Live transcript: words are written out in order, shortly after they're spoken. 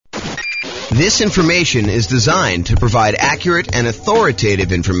This information is designed to provide accurate and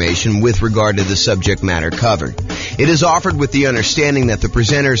authoritative information with regard to the subject matter covered. It is offered with the understanding that the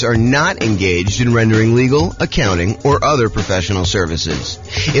presenters are not engaged in rendering legal, accounting, or other professional services.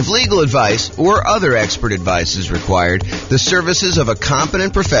 If legal advice or other expert advice is required, the services of a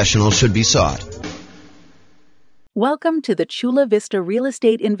competent professional should be sought. Welcome to the Chula Vista Real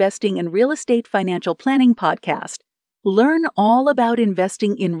Estate Investing and Real Estate Financial Planning Podcast. Learn all about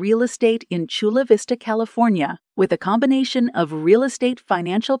investing in real estate in Chula Vista, California, with a combination of real estate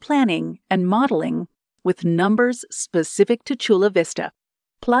financial planning and modeling with numbers specific to Chula Vista,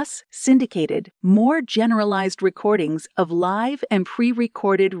 plus syndicated, more generalized recordings of live and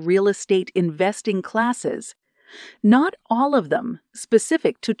pre-recorded real estate investing classes, not all of them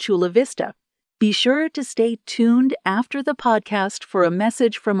specific to Chula Vista. Be sure to stay tuned after the podcast for a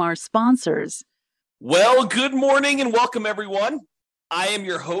message from our sponsors. Well, good morning and welcome, everyone. I am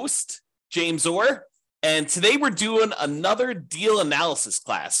your host, James Orr, and today we're doing another deal analysis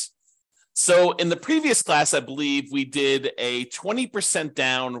class. So in the previous class, I believe we did a 20%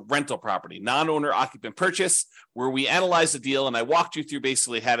 down rental property, non-owner occupant purchase, where we analyzed the deal, and I walked you through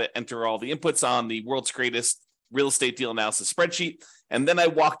basically how to enter all the inputs on the world's greatest real estate deal analysis spreadsheet. And then I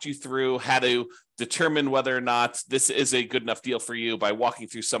walked you through how to determine whether or not this is a good enough deal for you by walking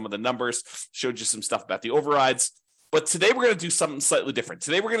through some of the numbers, showed you some stuff about the overrides. But today we're going to do something slightly different.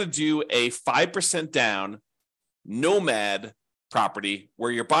 Today we're going to do a 5% down Nomad property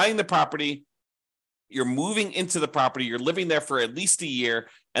where you're buying the property, you're moving into the property, you're living there for at least a year,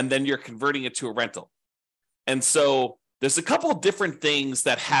 and then you're converting it to a rental. And so there's a couple of different things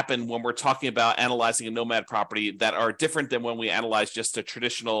that happen when we're talking about analyzing a Nomad property that are different than when we analyze just a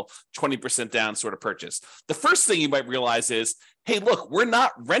traditional 20% down sort of purchase. The first thing you might realize is, hey, look, we're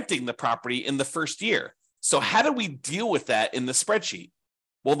not renting the property in the first year. So how do we deal with that in the spreadsheet?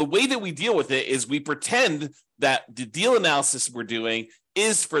 Well, the way that we deal with it is we pretend that the deal analysis we're doing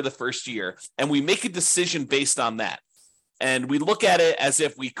is for the first year, and we make a decision based on that. And we look at it as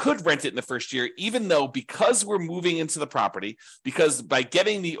if we could rent it in the first year, even though because we're moving into the property, because by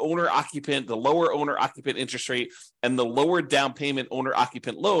getting the owner-occupant, the lower owner-occupant interest rate and the lower down payment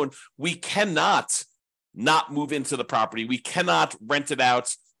owner-occupant loan, we cannot not move into the property. We cannot rent it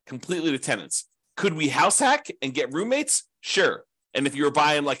out completely to tenants. Could we house hack and get roommates? Sure. And if you were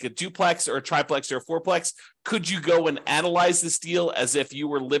buying like a duplex or a triplex or a fourplex, could you go and analyze this deal as if you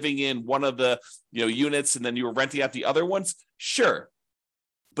were living in one of the units and then you were renting out the other ones? Sure.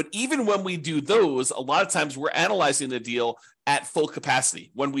 But even when we do those, a lot of times we're analyzing the deal at full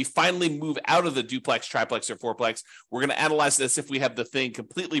capacity. When we finally move out of the duplex, triplex, or fourplex, we're going to analyze this if we have the thing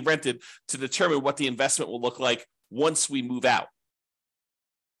completely rented to determine what the investment will look like once we move out.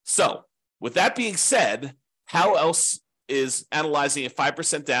 So with that being said, how else is analyzing a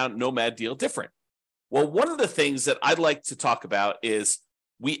 5% down Nomad deal different? Well, one of the things that I'd like to talk about is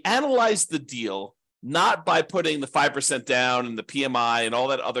we analyze the deal not by putting the 5% down and the PMI and all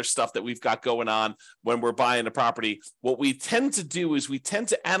that other stuff that we've got going on when we're buying a property. What we tend to do is we tend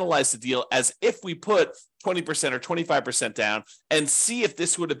to analyze the deal as if we put 20% or 25% down and see if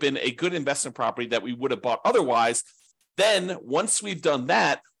this would have been a good investment property that we would have bought otherwise. Then once we've done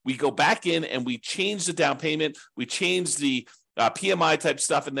that, we go back in and we change the down payment, we change the PMI type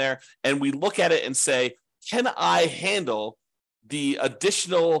stuff in there, and we look at it and say, can I handle the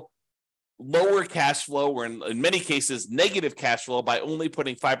additional lower cash flow, or in many cases, negative cash flow by only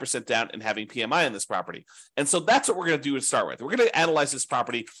putting 5% down and having PMI on this property? And so that's what we're going to do to start with. We're going to analyze this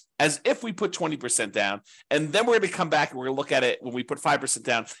property as if we put 20% down, and then we're going to come back and we're going to look at it when we put 5%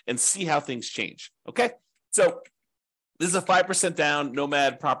 down and see how things change. Okay? So this is a 5% down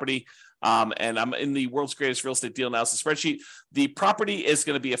Nomad property, and I'm in the world's greatest real estate deal analysis spreadsheet. The property is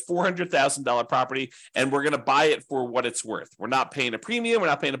going to be a $400,000 property, and we're going to buy it for what it's worth. We're not paying a premium. We're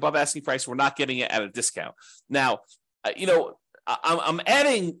not paying above asking price. We're not getting it at a discount. Now, I'm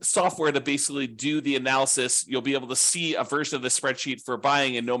adding software to basically do the analysis. You'll be able to see a version of the spreadsheet for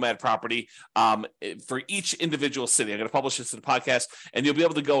buying a Nomad property for each individual city. I'm going to publish this in the podcast, and you'll be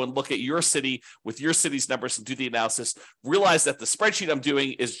able to go and look at your city with your city's numbers and do the analysis. Realize that the spreadsheet I'm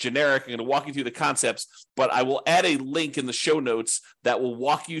doing is generic. I'm going to walk you through the concepts, but I will add a link in the show notes that will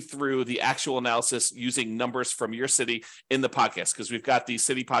walk you through the actual analysis using numbers from your city in the podcast, because we've got these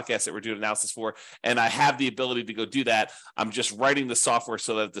city podcasts that we're doing analysis for, and I have the ability to go do that. I'm just writing the software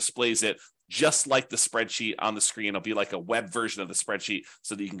so that it displays it just like the spreadsheet on the screen. It'll be like a web version of the spreadsheet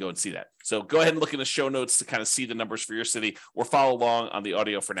so that you can go and see that. So go ahead and look in the show notes to kind of see the numbers for your city, or follow along on the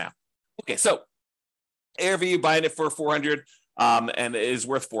audio for now. Okay, so ARV, buying it for 400 and it is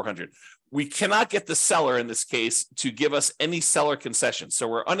worth 400. we cannot get the seller in this case to give us any seller concessions. So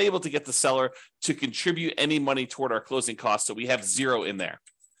we're unable to get the seller to contribute any money toward our closing costs. So we have zero in there.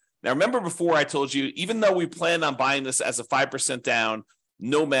 Now, remember before I told you, even though we plan on buying this as a 5% down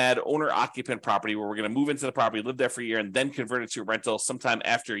Nomad owner-occupant property where we're going to move into the property, live there for a year, and then convert it to a rental sometime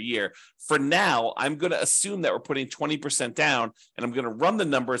after a year. For now, I'm going to assume that we're putting 20% down, and I'm going to run the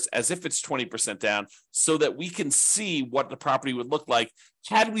numbers as if it's 20% down so that we can see what the property would look like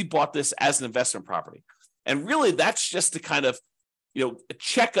had we bought this as an investment property. And really, that's just to kind of,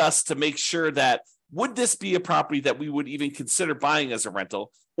 check us to make sure that would this be a property that we would even consider buying as a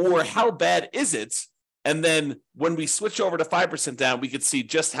rental, or how bad is it? And then when we switch over to 5% down, we could see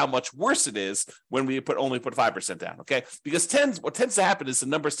just how much worse it is when we only put 5% down, okay? Because what tends to happen is the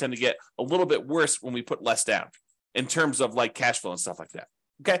numbers tend to get a little bit worse when we put less down in terms of like cash flow and stuff like that,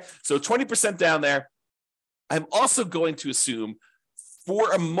 okay? So 20% down there. I'm also going to assume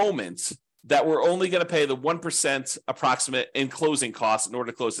for a moment that we're only going to pay the 1% approximate in closing costs in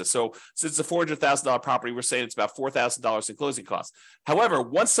order to close this. So since it's a $400,000 property, we're saying it's about $4,000 in closing costs. However,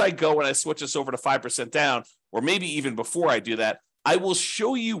 once I go and I switch this over to 5% down, or maybe even before I do that, I will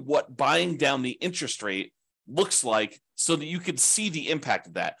show you what buying down the interest rate looks like so that you can see the impact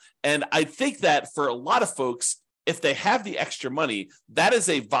of that. And I think that for a lot of folks, if they have the extra money, that is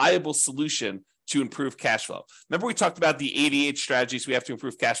a viable solution to improve cash flow. Remember, we talked about the 88 strategies we have to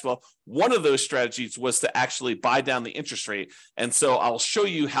improve cash flow. One of those strategies was to actually buy down the interest rate. And so I'll show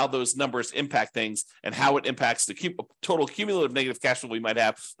you how those numbers impact things and how it impacts the total cumulative negative cash flow we might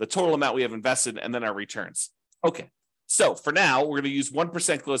have, the total amount we have invested, and then our returns. Okay, so for now, we're going to use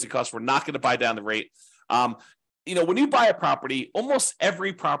 1% closing costs. We're not going to buy down the rate. When you buy a property, almost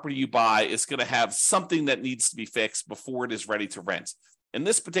every property you buy is going to have something that needs to be fixed before it is ready to rent. In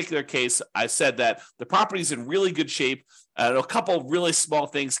this particular case, I said that the property is in really good shape. A couple really small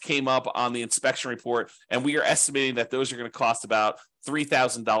things came up on the inspection report, and we are estimating that those are going to cost about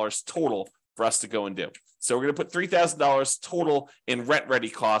 $3,000 total for us to go and do. So we're going to put $3,000 total in rent-ready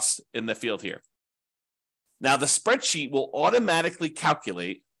costs in the field here. Now, the spreadsheet will automatically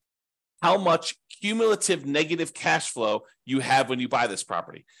calculate how much cumulative negative cash flow you have when you buy this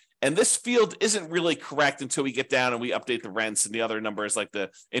property. And this field isn't really correct until we get down and we update the rents and the other numbers like the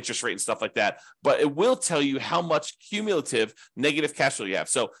interest rate and stuff like that. But it will tell you how much cumulative negative cash flow you have.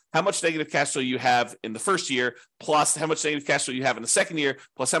 So how much negative cash flow you have in the first year, plus how much negative cash flow you have in the second year,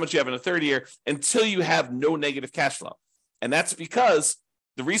 plus how much you have in the third year, until you have no negative cash flow. And that's because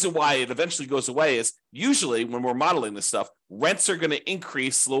the reason why it eventually goes away is usually when we're modeling this stuff, rents are going to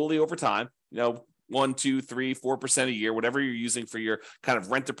increase slowly over time, 1, 2, 3, 4% a year, whatever you're using for your kind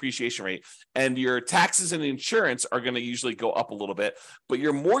of rent appreciation rate. And your taxes and insurance are going to usually go up a little bit, but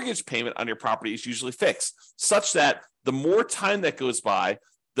your mortgage payment on your property is usually fixed, such that the more time that goes by,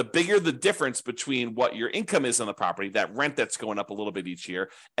 the bigger the difference between what your income is on the property, that rent that's going up a little bit each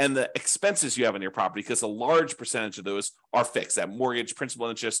year, and the expenses you have on your property, because a large percentage of those are fixed. That mortgage, principal,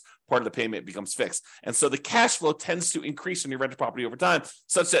 and interest part of the payment becomes fixed. And so the cash flow tends to increase in your rental property over time,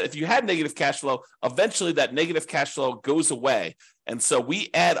 such that if you had negative cash flow, eventually that negative cash flow goes away. And so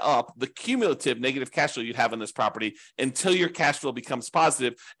we add up the cumulative negative cash flow you'd have on this property until your cash flow becomes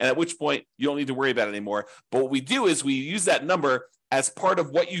positive, and at which point you don't need to worry about it anymore. But what we do is we use that number as part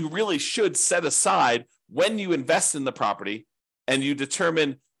of what you really should set aside when you invest in the property, and you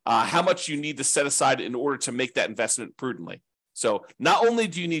determine how much you need to set aside in order to make that investment prudently. So not only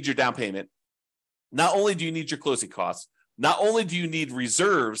do you need your down payment, not only do you need your closing costs, not only do you need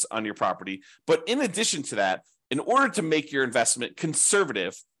reserves on your property, but in addition to that, in order to make your investment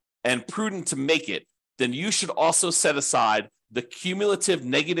conservative and prudent to make it, then you should also set aside the cumulative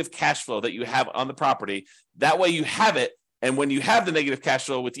negative cash flow that you have on the property. That way you have it. And when you have the negative cash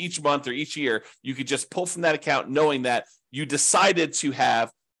flow with each month or each year, you could just pull from that account knowing that you decided to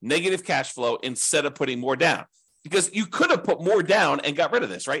have negative cash flow instead of putting more down. Because you could have put more down and got rid of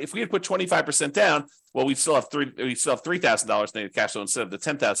this, right? If we had put 25% down, well, we still have $3,000 negative cash flow instead of the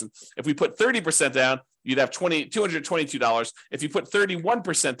 $10,000. If we put 30% down, you'd have $222. If you put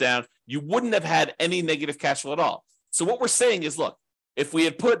 31% down, you wouldn't have had any negative cash flow at all. So what we're saying is, look, if we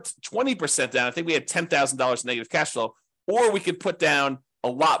had put 20% down, I think we had $10,000 negative cash flow, or we could put down a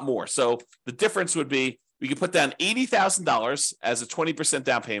lot more. So the difference would be we could put down $80,000 as a 20%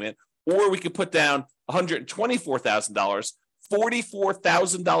 down payment, or we could put down $124,000,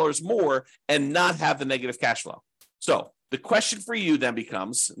 $44,000 more, and not have the negative cash flow. So the question for you then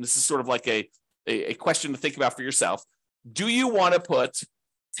becomes, and this is sort of like a question to think about for yourself, do you want to put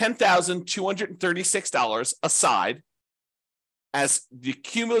 $10,236 aside as the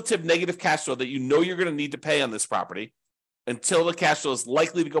cumulative negative cash flow that you know you're going to need to pay on this property? until the cash flow is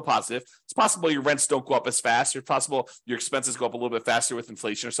likely to go positive. It's possible your rents don't go up as fast. It's possible your expenses go up a little bit faster with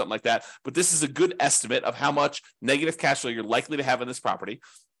inflation or something like that. But this is a good estimate of how much negative cash flow you're likely to have in this property.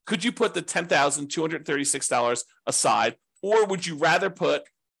 Could you put the $10,236 aside, or would you rather put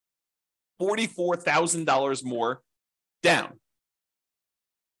 $44,000 more down?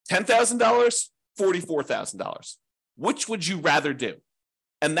 $10,000, $44,000. Which would you rather do?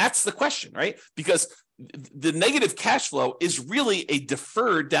 And that's the question, right? Because the negative cash flow is really a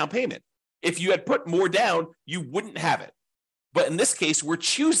deferred down payment. If you had put more down, you wouldn't have it. But in this case, we're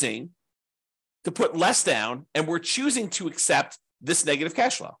choosing to put less down, and we're choosing to accept this negative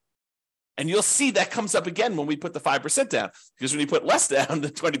cash flow. And you'll see that comes up again when we put the 5% down, because when you put less down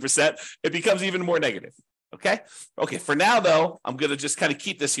than 20%, it becomes even more negative. Okay. For now, though, I'm going to just kind of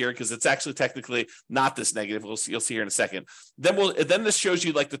keep this here because it's actually technically not this negative. You'll see here in a second. Then this shows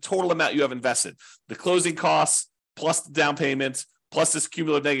you like the total amount you have invested, the closing costs plus the down payment plus this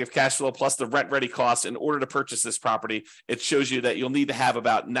cumulative negative cash flow plus the rent ready costs in order to purchase this property. It shows you that you'll need to have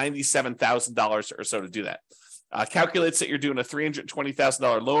about $97,000 or so to do that. Calculates that you're doing a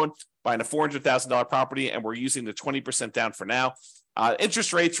 $320,000 loan, buying a $400,000 property, and we're using the 20% down for now.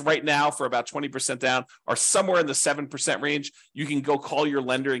 Interest rates right now for about 20% down are somewhere in the 7% range. You can go call your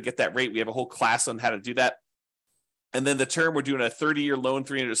lender and get that rate. We have a whole class on how to do that. And then the term, we're doing a 30-year loan,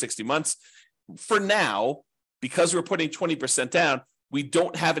 360 months. For now, because we're putting 20% down, we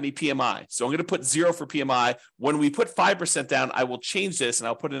don't have any PMI. So I'm going to put 0 for PMI. When we put 5% down, I will change this and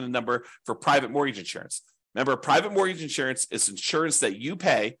I'll put in a number for private mortgage insurance. Remember, private mortgage insurance is insurance that you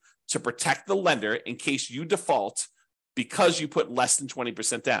pay to protect the lender in case you default because you put less than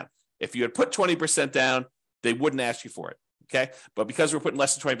 20% down. If you had put 20% down, they wouldn't ask you for it. Okay. But because we're putting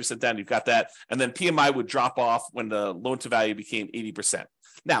less than 20% down, you've got that. And then PMI would drop off when the loan to value became 80%.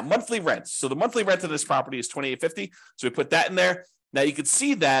 Now, monthly rents. So the monthly rent of this property is $2,850. So we put that in there. Now you can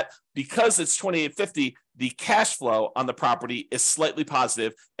see that because it's $2,850, the cash flow on the property is slightly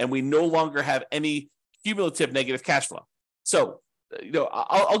positive, and we no longer have any cumulative negative cash flow. So,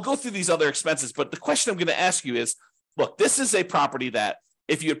 I'll go through these other expenses, but the question I'm going to ask you is, look, this is a property that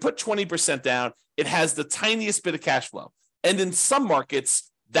if you had put 20% down, it has the tiniest bit of cash flow. And in some markets,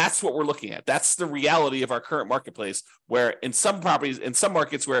 that's what we're looking at. That's the reality of our current marketplace, where in some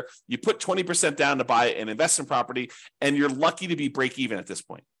markets where you put 20% down to buy an investment property and you're lucky to be break even at this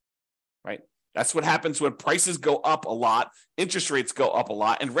point, right? That's what happens when prices go up a lot, interest rates go up a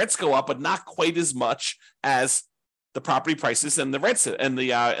lot, and rents go up, but not quite as much as the property prices and the rents and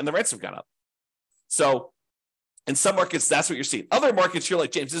the rents have gone up. So in some markets, that's what you're seeing. Other markets, you're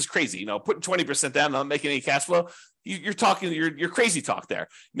like, James, this is crazy. Putting 20% down, not making any cash flow. You're talking, you're crazy talk there.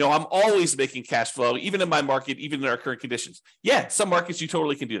 I'm always making cash flow, even in my market, even in our current conditions. Yeah, some markets you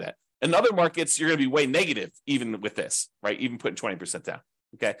totally can do that. In other markets, you're going to be way negative, even with this, right? Even putting 20% down.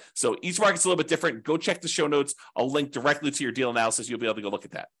 Okay, so each market's a little bit different. Go check the show notes. I'll link directly to your deal analysis. You'll be able to go look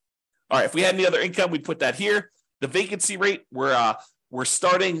at that. All right, if we had any other income, we'd put that here. The vacancy rate, we're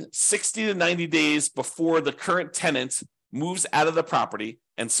starting 60 to 90 days before the current tenant moves out of the property.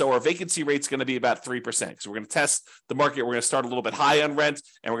 And so our vacancy rate is going to be about 3%. So we're going to test the market. We're going to start a little bit high on rent,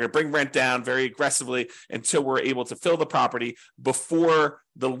 and we're going to bring rent down very aggressively until we're able to fill the property before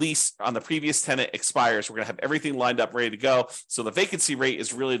the lease on the previous tenant expires. We're going to have everything lined up, ready to go. So the vacancy rate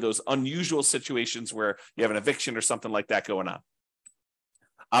is really those unusual situations where you have an eviction or something like that going on.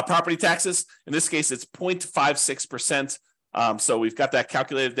 Property taxes, in this case, it's 0.56%. So we've got that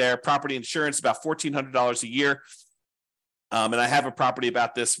calculated there. Property insurance, about $1,400 a year. And I have a property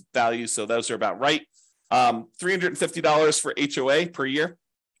about this value, so those are about right. $350 for HOA per year.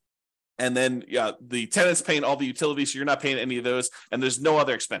 And then the tenant's paying all the utilities, so you're not paying any of those. And there's no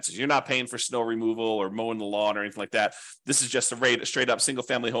other expenses. You're not paying for snow removal or mowing the lawn or anything like that. This is just a straight up single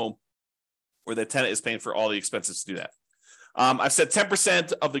family home where the tenant is paying for all the expenses to do that. I've said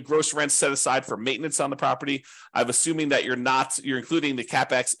 10% of the gross rent set aside for maintenance on the property. I'm assuming that you're including the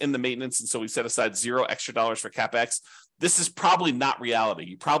CapEx in the maintenance. And so we set aside $0 extra for CapEx. This is probably not reality.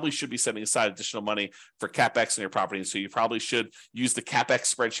 You probably should be setting aside additional money for CapEx in your property. And so you probably should use the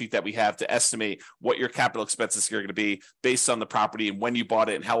CapEx spreadsheet that we have to estimate what your capital expenses are going to be based on the property and when you bought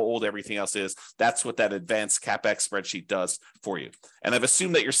it and how old everything else is. That's what that advanced CapEx spreadsheet does for you. And I've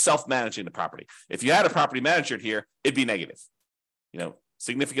assumed that you're self-managing the property. If you had a property manager here, it'd be negative,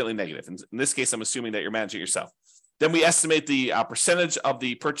 significantly negative. In this case, I'm assuming that you're managing it yourself. Then we estimate the percentage of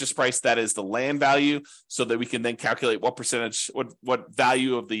the purchase price that is the land value, so that we can then calculate what percentage, what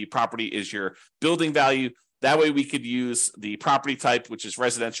value of the property is your building value. That way we could use the property type, which is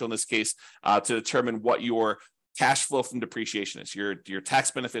residential in this case, to determine what your cash flow from depreciation is, your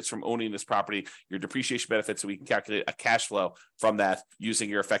tax benefits from owning this property, your depreciation benefits, so we can calculate a cash flow from that using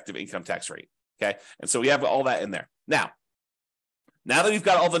your effective income tax rate. Okay. And so we have all that in there. Now that we've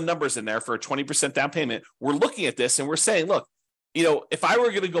got all the numbers in there for a 20% down payment, we're looking at this and we're saying, look, if I were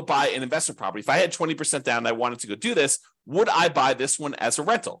going to go buy an investment property, if I had 20% down and I wanted to go do this, would I buy this one as a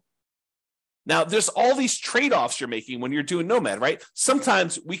rental? Now, there's all these trade-offs you're making when you're doing Nomad, right?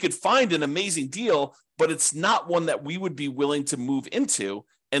 Sometimes we could find an amazing deal, but it's not one that we would be willing to move into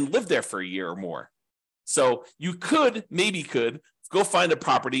and live there for a year or more. So you could go find a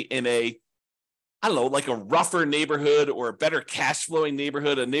property in like a rougher neighborhood or a better cash flowing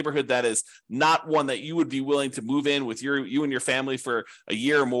neighborhood, a neighborhood that is not one that you would be willing to move in with you and your family for a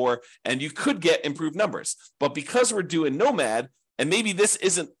year or more, and you could get improved numbers. But because we're doing Nomad, and maybe this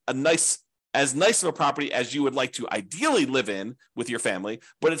isn't as nice of a property as you would like to ideally live in with your family,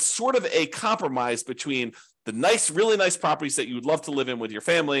 but it's sort of a compromise between the really nice properties that you would love to live in with your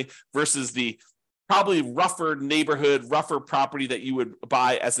family versus the probably rougher neighborhood, rougher property that you would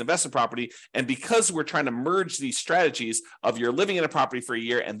buy as an investment property. And because we're trying to merge these strategies of you're living in a property for a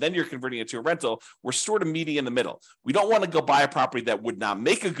year and then you're converting it to a rental, we're sort of meeting in the middle. We don't want to go buy a property that would not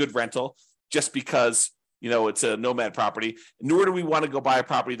make a good rental just because it's a Nomad property, nor do we want to go buy a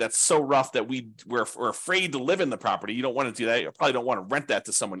property that's so rough that we're afraid to live in the property. You don't want to do that. You probably don't want to rent that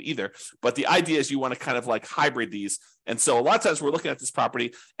to someone either. But the idea is you want to kind of like hybrid these. And so a lot of times we're looking at this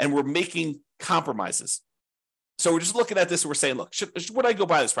property and we're making compromises. So we're just looking at this and we're saying, look, would I go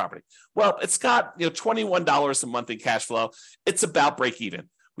buy this property? Well, it's got $21 a month in cash flow. It's about break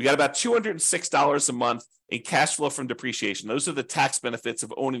even. We got about $206 a month in cash flow from depreciation. Those are the tax benefits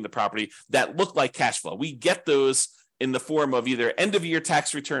of owning the property that look like cash flow. We get those in the form of either end of year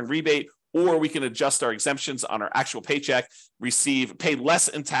tax return rebate, or we can adjust our exemptions on our actual paycheck, pay less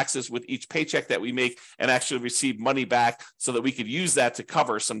in taxes with each paycheck that we make, and actually receive money back so that we could use that to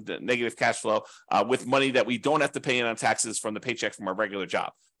cover some negative cash flow with money that we don't have to pay in on taxes from the paycheck from our regular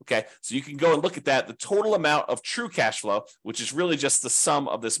job. Okay, so you can go and look at that. The total amount of true cash flow, which is really just the sum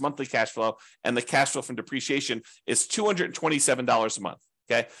of this monthly cash flow and the cash flow from depreciation, is $227 a month.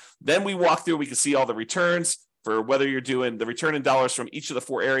 Okay, then we walk through, we can see all the returns for whether you're doing the return in dollars from each of the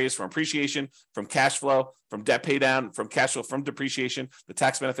four areas, from appreciation, from cash flow, from debt pay down, from cash flow from depreciation, the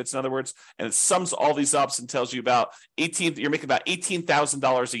tax benefits, in other words, and it sums all these up and tells you you're making about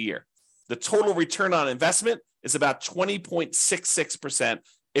 $18,000 a year. The total return on investment is about 20.66%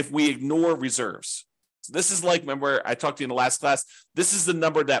 if we ignore reserves. So this is like, remember I talked to you in the last class, this is the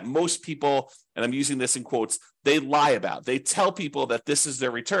number that most people, and I'm using this in quotes, they lie about. They tell people that this is their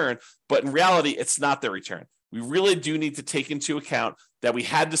return, but in reality, it's not their return. We really do need to take into account that we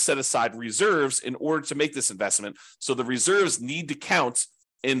had to set aside reserves in order to make this investment. So the reserves need to count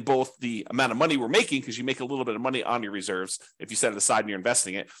in both the amount of money we're making, because you make a little bit of money on your reserves if you set it aside and you're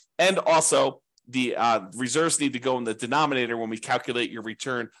investing it, and also the reserves need to go in the denominator when we calculate your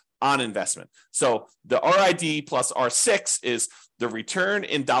return on investment. So the RID plus R6 is the return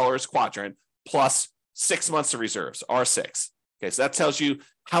in dollars quadrant plus 6 months of reserves, R6. Okay, so that tells you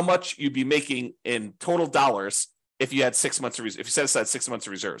how much you'd be making in total dollars if you had 6 months of if you set aside 6 months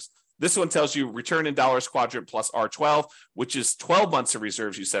of reserves. This one tells you return in dollars quadrant plus R12, which is 12 months of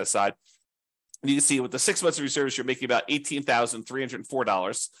reserves you set aside. And you can see with the 6 months of reserves, you're making about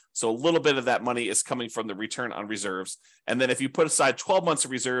 $18,304. So a little bit of that money is coming from the return on reserves. And then if you put aside 12 months of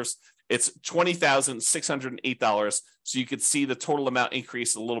reserves, it's $20,608. So you could see the total amount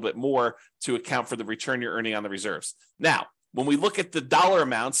increase a little bit more to account for the return you're earning on the reserves. Now, when we look at the dollar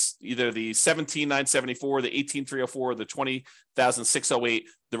amounts, either the $17,974, the $18,304, the $20,608,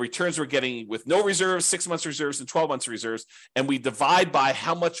 the returns we're getting with no reserves, 6 months reserves, and 12 months reserves, and we divide by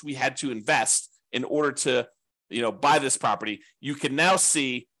how much we had to invest in order to, buy this property, you can now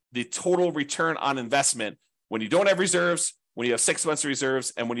see the total return on investment when you don't have reserves, when you have 6 months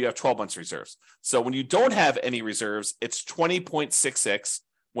reserves, and when you have 12 months reserves. So when you don't have any reserves, it's 20.66.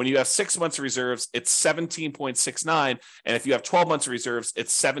 When you have 6 months of reserves, it's 17.69. And if you have 12 months of reserves,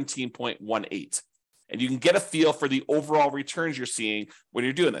 it's 17.18. And you can get a feel for the overall returns you're seeing when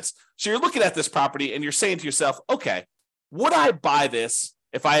you're doing this. So you're looking at this property and you're saying to yourself, okay, would I buy this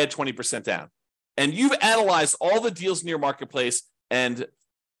if I had 20% down? And you've analyzed all the deals in your marketplace and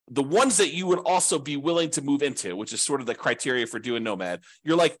the ones that you would also be willing to move into, which is sort of the criteria for doing Nomad.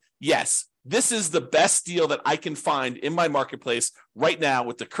 You're like, yes, this is the best deal that I can find in my marketplace right now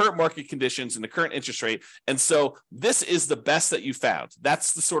with the current market conditions and the current interest rate. And so this is the best that you found.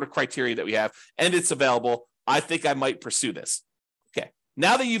 That's the sort of criteria that we have, and it's available. I think I might pursue this. Okay.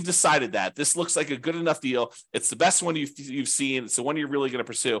 Now that you've decided that this looks like a good enough deal, it's the best one you've seen, it's the one you're really going to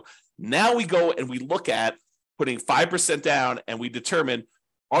pursue. Now we go and we look at, putting 5% down, and we determine,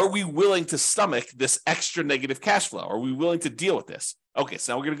 are we willing to stomach this extra negative cash flow? Are we willing to deal with this? Okay,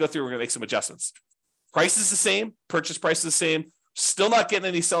 so now we're going to go through, we're going to make some adjustments. Price is the same, purchase price is the same, still not getting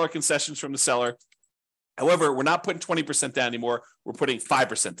any seller concessions from the seller. However, we're not putting 20% down anymore, we're putting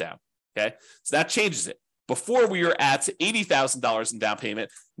 5% down, okay? So that changes it. Before we were at $80,000 in down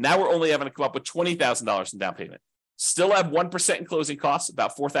payment, now we're only having to come up with $20,000 in down payment. Still have 1% in closing costs,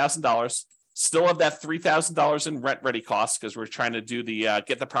 about $4,000. Still have that $3,000 in rent ready costs because we're trying to do the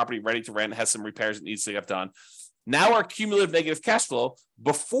get the property ready to rent, has some repairs that needs to get done. Now our cumulative negative cash flow,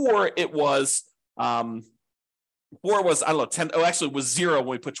 before it was I don't know, 10, actually it was zero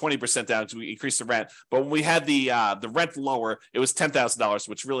when we put 20% down because we increased the rent. But when we had the rent lower, it was $10,000,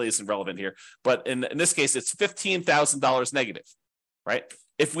 which really isn't relevant here. But in this case, it's $15,000 negative, right?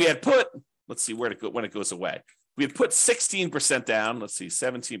 If we had put, let's see when it goes away. We had put 16% down, let's see,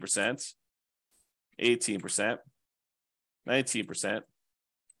 17%. 18%, 19%.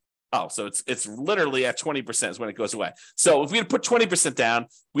 Oh, so it's literally at 20% is when it goes away. So if we had put 20% down,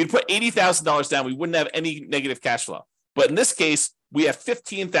 we'd put $80,000 down, we wouldn't have any negative cash flow. But in this case, we have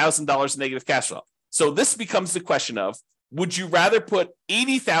 $15,000 negative cash flow. So this becomes the question of, would you rather put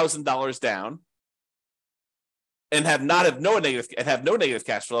 $80,000 down and have no negative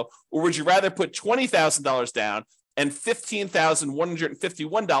cash flow, or would you rather put $20,000 down and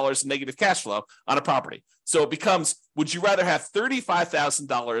 $15,151 in negative cash flow on a property? So it becomes, would you rather have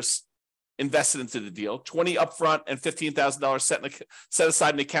 $35,000 invested into the deal, 20 upfront and $15,000 set aside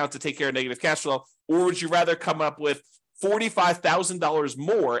in an account to take care of negative cash flow, or would you rather come up with $45,000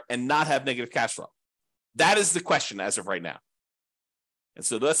 more and not have negative cash flow? That is the question as of right now. And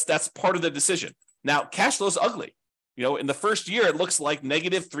so that's part of the decision. Now, cash flow is ugly. In the first year, it looks like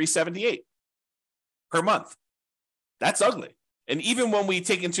negative $378 per month. That's ugly. And even when we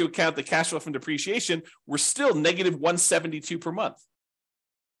take into account the cash flow from depreciation, we're still negative $172 per month.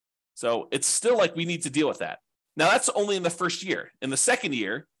 So it's still like we need to deal with that. Now, that's only in the first year. In the second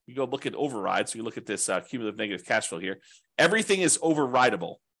year, you go look at overrides. So you look at this cumulative negative cash flow here. Everything is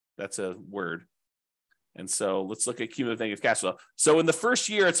overridable. That's a word. And so let's look at cumulative negative cash flow. So in the first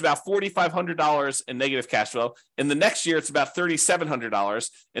year, it's about $4,500 in negative cash flow. In the next year, it's about $3,700.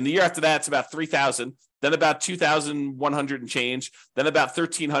 In the year after that, it's about $3,000. Then about $2,100 and change. Then about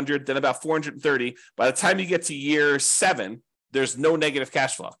 $1,300. Then about $430. By the time you get to year 7, there's no negative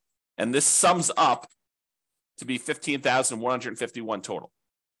cash flow. And this sums up to be $15,151 total.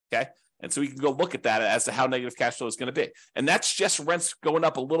 Okay. And so we can go look at that as to how negative cash flow is going to be. And that's just rents going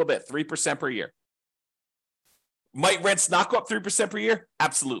up a little bit, 3% per year. Might rents not go up 3% per year?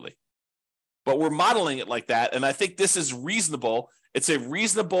 Absolutely. But we're modeling it like that. And I think this is reasonable. It's a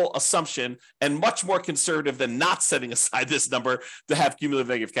reasonable assumption and much more conservative than not setting aside this number to have cumulative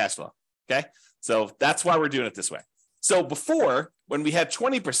negative cash flow. Okay. So that's why we're doing it this way. So before, when we had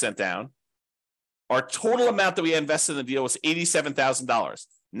 20% down, our total amount that we invested in the deal was $87,000.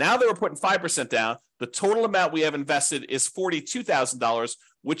 Now that we're putting 5% down, the total amount we have invested is $42,000,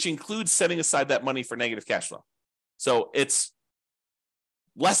 which includes setting aside that money for negative cash flow. So it's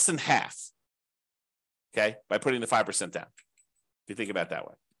less than half, okay, by putting the 5% down, if you think about it that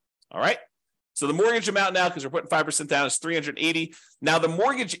way. All right. So the mortgage amount now, because we're putting 5% down, is $380. Now the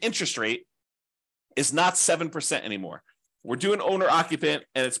mortgage interest rate is not 7% anymore. We're doing owner occupant,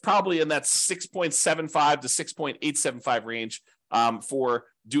 and it's probably in that 6.75 to 6.875 range for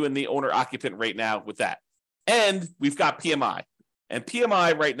doing the owner occupant rate now with that. And we've got PMI. And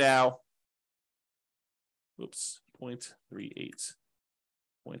PMI right now, 0.38. 0.038.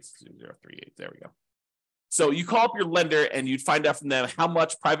 There we go. So you call up your lender and you'd find out from them how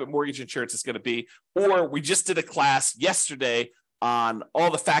much private mortgage insurance is going to be. Or we just did a class yesterday on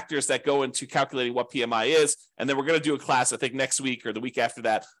all the factors that go into calculating what PMI is. And then we're going to do a class, I think next week or the week after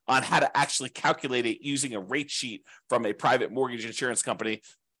that, on how to actually calculate it using a rate sheet from a private mortgage insurance company.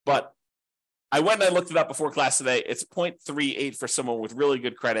 But I went and I looked it up before class today. It's 0.38 for someone with really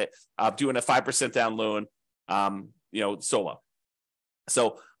good credit, doing a 5% down loan, solo.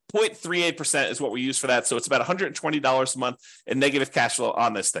 So 0.38% is what we use for that. So it's about $120 a month in negative cash flow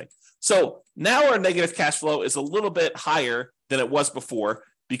on this thing. So now our negative cash flow is a little bit higher than it was before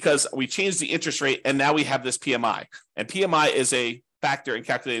because we changed the interest rate and now we have this PMI. And PMI is a factor in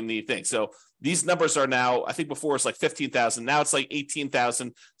calculating the thing. So these numbers are now, I think before it's like $15,000. Now it's like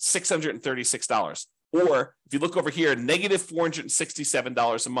 $18,636. Or if you look over here, negative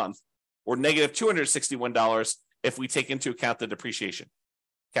 $467 a month or negative $261 if we take into account the depreciation,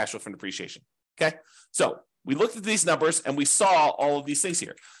 cash flow from depreciation. Okay. So we looked at these numbers and we saw all of these things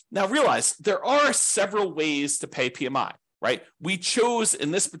here. Now realize there are several ways to pay PMI, right? We chose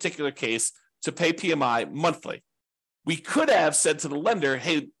in this particular case to pay PMI monthly. We could have said to the lender,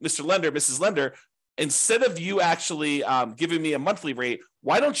 hey, Mr. Lender, Mrs. Lender, instead of you actually giving me a monthly rate,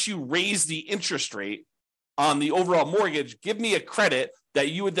 why don't you raise the interest rate on the overall mortgage? Give me a credit that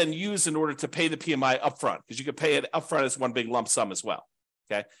you would then use in order to pay the PMI upfront, because you could pay it upfront as one big lump sum as well.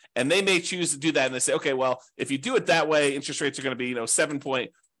 Okay. And they may choose to do that. And they say, okay, well, if you do it that way, interest rates are going to be,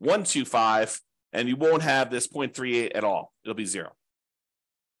 7.125, and you won't have this 0.38 at all. It'll be zero.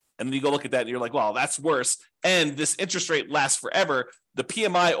 And then you go look at that and you're like, well, that's worse. And this interest rate lasts forever. The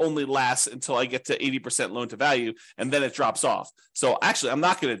PMI only lasts until I get to 80% loan to value, and then it drops off. So actually, I'm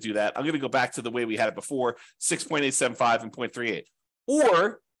not going to do that. I'm going to go back to the way we had it before, 6.875 and 0.38.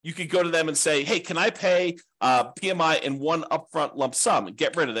 Or you could go to them and say, hey, can I pay PMI in one upfront lump sum and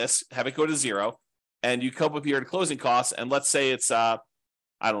get rid of this, have it go to zero, and you come up here to closing costs, and let's say it's,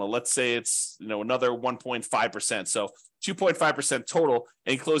 let's say it's, another 1.5%. So 2.5% total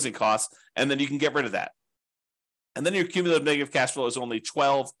in closing costs, and then you can get rid of that. And then your cumulative negative cash flow is only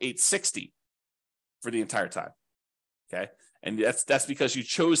 12,860 for the entire time. Okay. And that's because you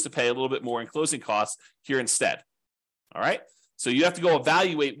chose to pay a little bit more in closing costs here instead. All right. So you have to go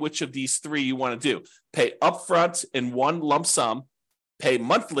evaluate which of these three you want to do. Pay upfront in one lump sum, pay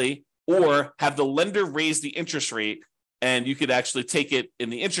monthly, or have the lender raise the interest rate, and you could actually take it in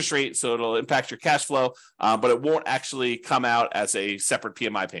the interest rate, so it'll impact your cash flow, but it won't actually come out as a separate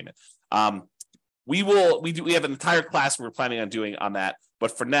PMI payment. We have an entire class we're planning on doing on that,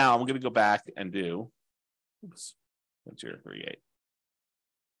 but for now, I'm going to go back and do 0.038.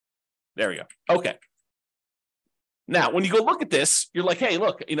 There we go. Okay. Now, when you go look at this, you're like, hey,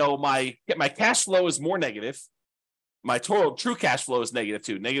 look, my cash flow is more negative. My total true cash flow is negative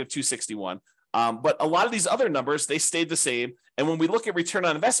too, negative 261. But a lot of these other numbers, they stayed the same. And when we look at return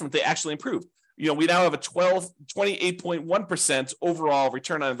on investment, they actually improved. We now have a 28.1% overall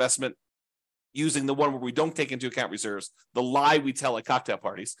return on investment using the one where we don't take into account reserves, the lie we tell at cocktail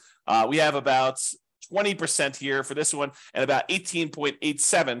parties. We have about 20% here for this one and about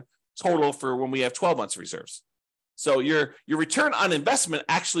 18.87 total for when we have 12 months reserves. So your return on investment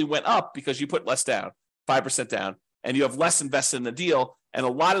actually went up because you put less down, 5% down, and you have less invested in the deal. And a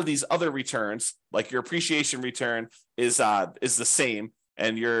lot of these other returns, like your appreciation return is the same,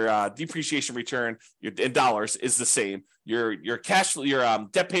 and your depreciation return in dollars is the same. Your cash flow, your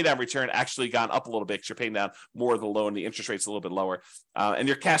debt pay down return actually gone up a little bit because you're paying down more of the loan. The interest rate's a little bit lower, and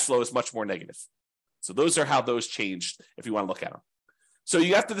your cash flow is much more negative. So those are how those changed if you want to look at them. So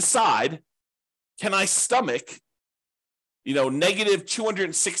you have to decide, can I stomach, negative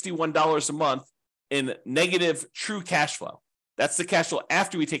 $261 a month in negative true cash flow? That's the cash flow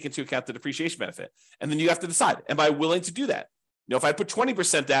after we take into account the depreciation benefit. And then you have to decide, am I willing to do that? If I put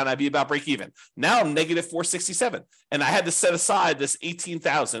 20% down, I'd be about break even. Now I'm negative 467. And I had to set aside this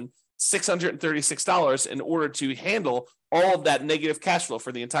 $18,636 in order to handle all of that negative cash flow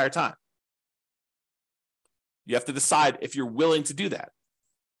for the entire time. You have to decide if you're willing to do that.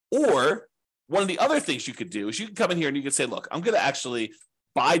 Or one of the other things you could do is you can come in here and you can say, look, I'm going to actually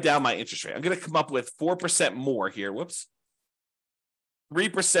buy down my interest rate. I'm going to come up with 4% more here.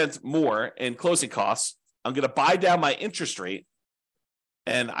 3% more in closing costs. I'm going to buy down my interest rate.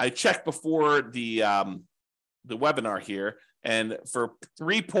 And I checked before the webinar here, and for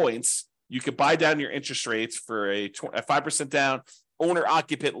 3 points, you could buy down your interest rates for a 5% down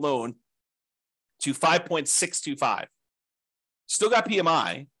owner-occupant loan to 5.625. Still got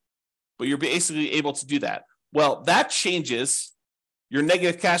PMI, but you're basically able to do that. Well, that changes your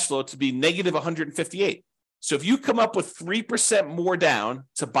negative cash flow to be negative 158. So if you come up with 3% more down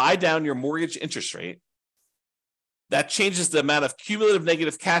to buy down your mortgage interest rate, that changes the amount of cumulative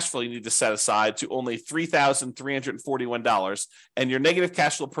negative cash flow you need to set aside to only $3,341. And your negative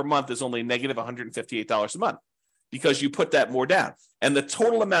cash flow per month is only negative $158 a month because you put that more down. And the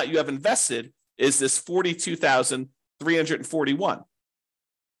total amount you have invested is this $42,341.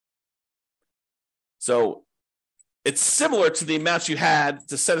 So it's similar to the amounts you had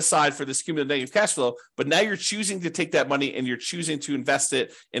to set aside for this cumulative negative cash flow, but now you're choosing to take that money and you're choosing to invest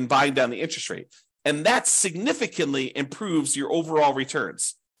it in buying down the interest rate. And that significantly improves your overall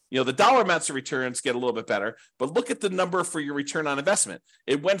returns. The dollar amounts of returns get a little bit better, but look at the number for your return on investment.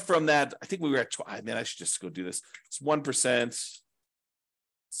 It went from that, I think we were at, I should just go do this. It's 1%,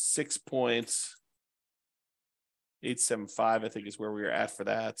 6.875, I think is where we were at for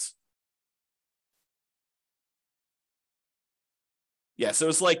that. Yeah, so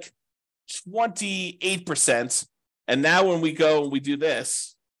it's like 28%. And now when we go and we do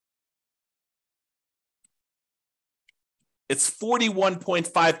this, it's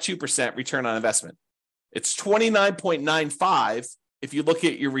 41.52% return on investment. It's 29.95 if you look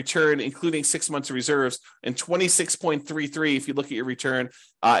at your return, including 6 months of reserves, and 26.33 if you look at your return,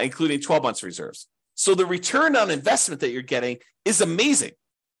 including 12 months of reserves. So the return on investment that you're getting is amazing.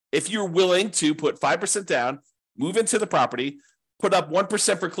 If you're willing to put 5% down, move into the property, put up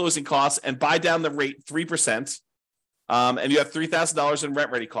 1% for closing costs, and buy down the rate 3%, and you have $3,000 in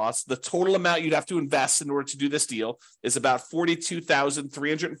rent-ready costs, the total amount you'd have to invest in order to do this deal is about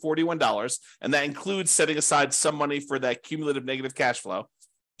 $42,341, and that includes setting aside some money for that cumulative negative cash flow.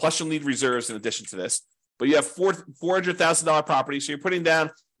 Plus, you'll need reserves in addition to this. But you have $400,000 property, so you're putting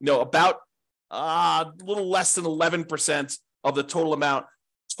down, about a little less than 11% of the total amount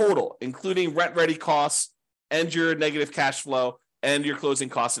total, including rent-ready costs and your negative cash flow and your closing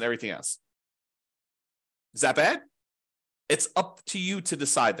costs and everything else. Is that bad? It's up to you to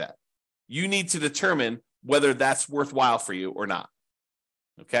decide that. You need to determine whether that's worthwhile for you or not.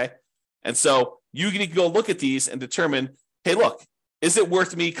 Okay? And so you can go look at these and determine, hey, look, is it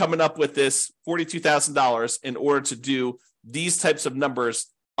worth me coming up with this $42,000 in order to do these types of numbers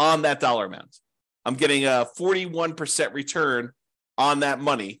on that dollar amount? I'm getting a 41% return on that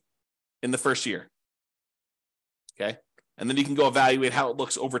money in the first year. Okay? And then you can go evaluate how it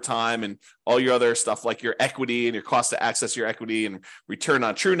looks over time and all your other stuff like your equity and your cost to access your equity and return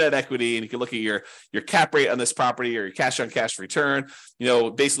on true net equity. And you can look at your cap rate on this property or your cash on cash return.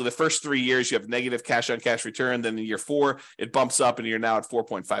 Basically the first 3 years you have negative cash on cash return. Then in year 4, it bumps up and you're now at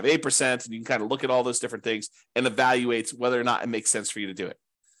 4.58%. And you can kind of look at all those different things and evaluate whether or not it makes sense for you to do it.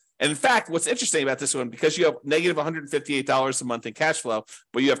 And in fact, what's interesting about this one, because you have negative $158 a month in cash flow,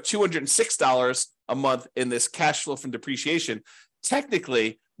 but you have $206 a month in this cash flow from depreciation,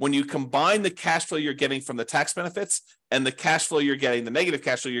 technically, when you combine the cash flow you're getting from the tax benefits and the cash flow you're getting, the negative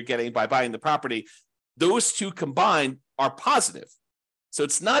cash flow you're getting by buying the property, those two combined are positive. So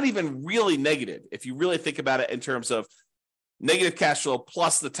it's not even really negative if you really think about it in terms of negative cash flow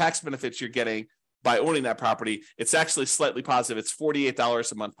plus the tax benefits you're getting by owning that property. It's actually slightly positive. It's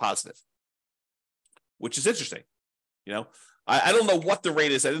 $48 a month positive, which is interesting. I don't know what the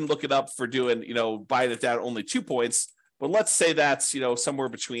rate is. I didn't look it up for doing, buying it down only 2 points, but let's say that's, somewhere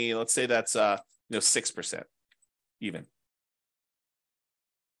between, let's say that's, 6% even.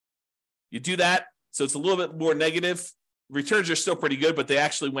 You do that. So it's a little bit more negative. Returns are still pretty good, but they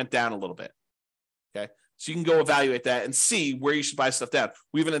actually went down a little bit. Okay. So you can go evaluate that and see where you should buy stuff down.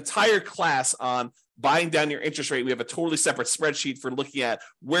 We have an entire class on buying down your interest rate. We have a totally separate spreadsheet for looking at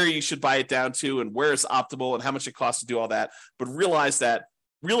where you should buy it down to and where it's optimal and how much it costs to do all that. But realize that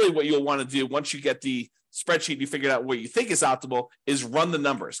really what you'll want to do once you get the spreadsheet, you figure out what you think is optimal, is run the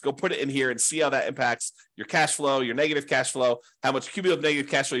numbers. Go put it in here and see how that impacts your cash flow, your negative cash flow, how much cumulative negative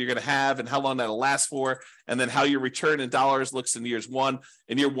cash flow you're going to have and how long that'll last for, and then how your return in dollars looks in year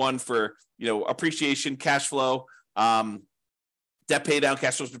one for, appreciation, cash flow, debt pay down,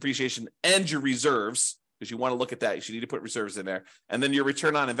 cash flow depreciation, and your reserves, because you want to look at that. You should need to put reserves in there. And then your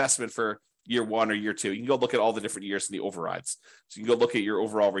return on investment for year 1 or year 2. You can go look at all the different years in the overrides. So you can go look at your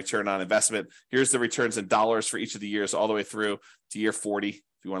overall return on investment. Here's the returns in dollars for each of the years all the way through to year 40, if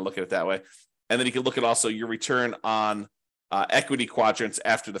you want to look at it that way. And then you can look at also your return on equity quadrants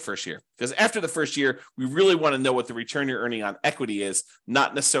after the first year. Because after the first year, we really want to know what the return you're earning on equity is,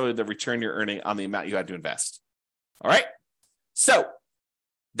 not necessarily the return you're earning on the amount you had to invest. All right. So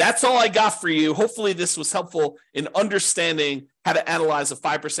that's all I got for you. Hopefully this was helpful in understanding how to analyze a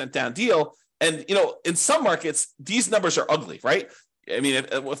 5% down deal. And, in some markets, these numbers are ugly, right? I mean,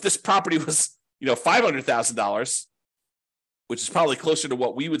 if this property was, $500,000, which is probably closer to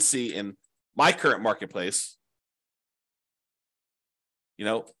what we would see in my current marketplace,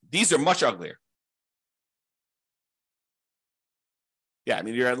 these are much uglier. Yeah, I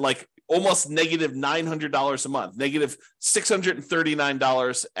mean, you're at like almost negative $900 a month, negative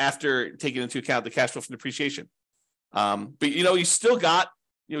 $639 after taking into account the cash flow from depreciation. But you still got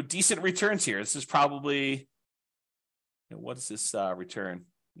decent returns here. This is probably what is this return?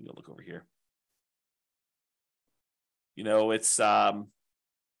 You go look over here. It's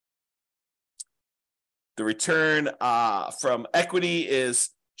the return from equity is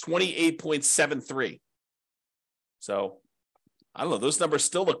 28.73. So I don't know. Those numbers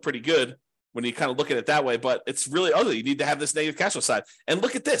still look pretty good when you kind of look at it that way, but it's really ugly. You need to have this negative cash flow side. And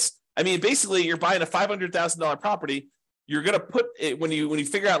look at this. I mean, basically, you're buying a $500,000 property. You're going to put it when you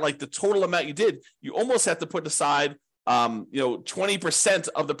figure out like the total amount you did. You almost have to put aside, 20%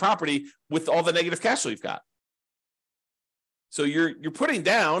 of the property with all the negative cash flow you've got. So you're putting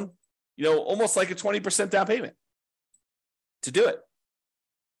down, almost like a 20% down payment to do it.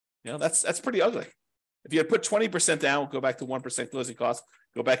 That's pretty ugly. If you had put 20% down, go back to 1% closing costs,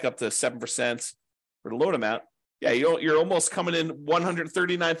 go back up to 7% for the loan amount, yeah, you're almost coming in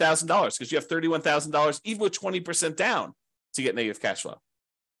 $139,000 because you have $31,000 even with 20% down to get negative cash flow.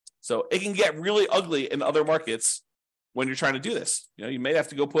 So it can get really ugly in other markets when you're trying to do this. You may have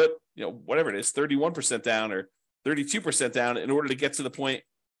to go put, whatever it is, 31% down or 32% down in order to get to the point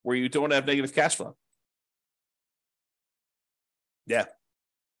where you don't have negative cash flow. Yeah,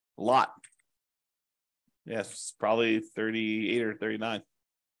 a lot. Yeah, it's probably 38 or 39.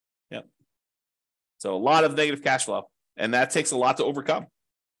 Yeah. So a lot of negative cash flow, and that takes a lot to overcome.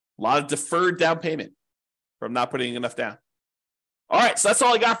 A lot of deferred down payment from not putting enough down. All right, so that's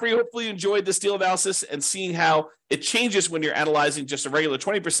all I got for you. Hopefully you enjoyed this deal analysis and seeing how it changes when you're analyzing just a regular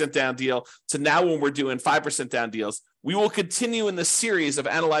 20% down deal to now when we're doing 5% down deals. We will continue in this series of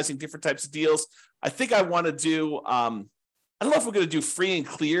analyzing different types of deals. I think I want to do, I don't know if we're going to do free and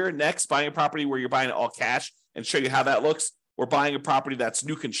clear next, buying a property where you're buying it all cash and show you how that looks, or buying a property that's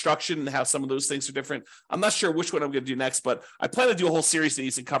new construction and how some of those things are different. I'm not sure which one I'm going to do next, but I plan to do a whole series of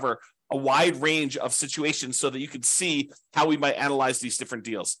these and cover a wide range of situations so that you can see how we might analyze these different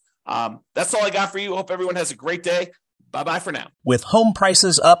deals. That's all I got for you. Hope everyone has a great day. Bye-bye for now. With home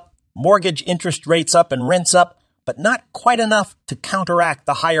prices up, mortgage interest rates up, and rents up, but not quite enough to counteract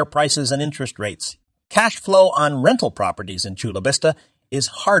the higher prices and interest rates, cash flow on rental properties in Chula Vista is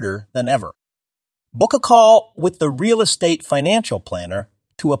harder than ever. Book a call with the Real Estate Financial Planner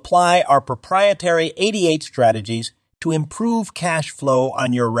to apply our proprietary 88 strategies to improve cash flow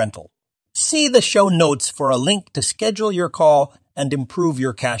on your rental. See the show notes for a link to schedule your call and improve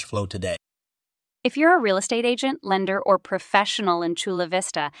your cash flow today. If you're a real estate agent, lender, or professional in Chula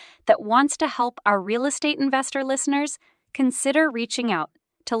Vista that wants to help our real estate investor listeners, consider reaching out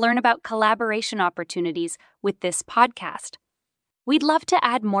to learn about collaboration opportunities with this podcast. We'd love to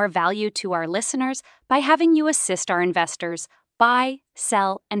add more value to our listeners by having you assist our investors buy,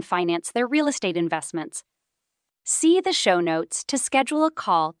 sell, and finance their real estate investments. See the show notes to schedule a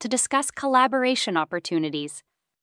call to discuss collaboration opportunities.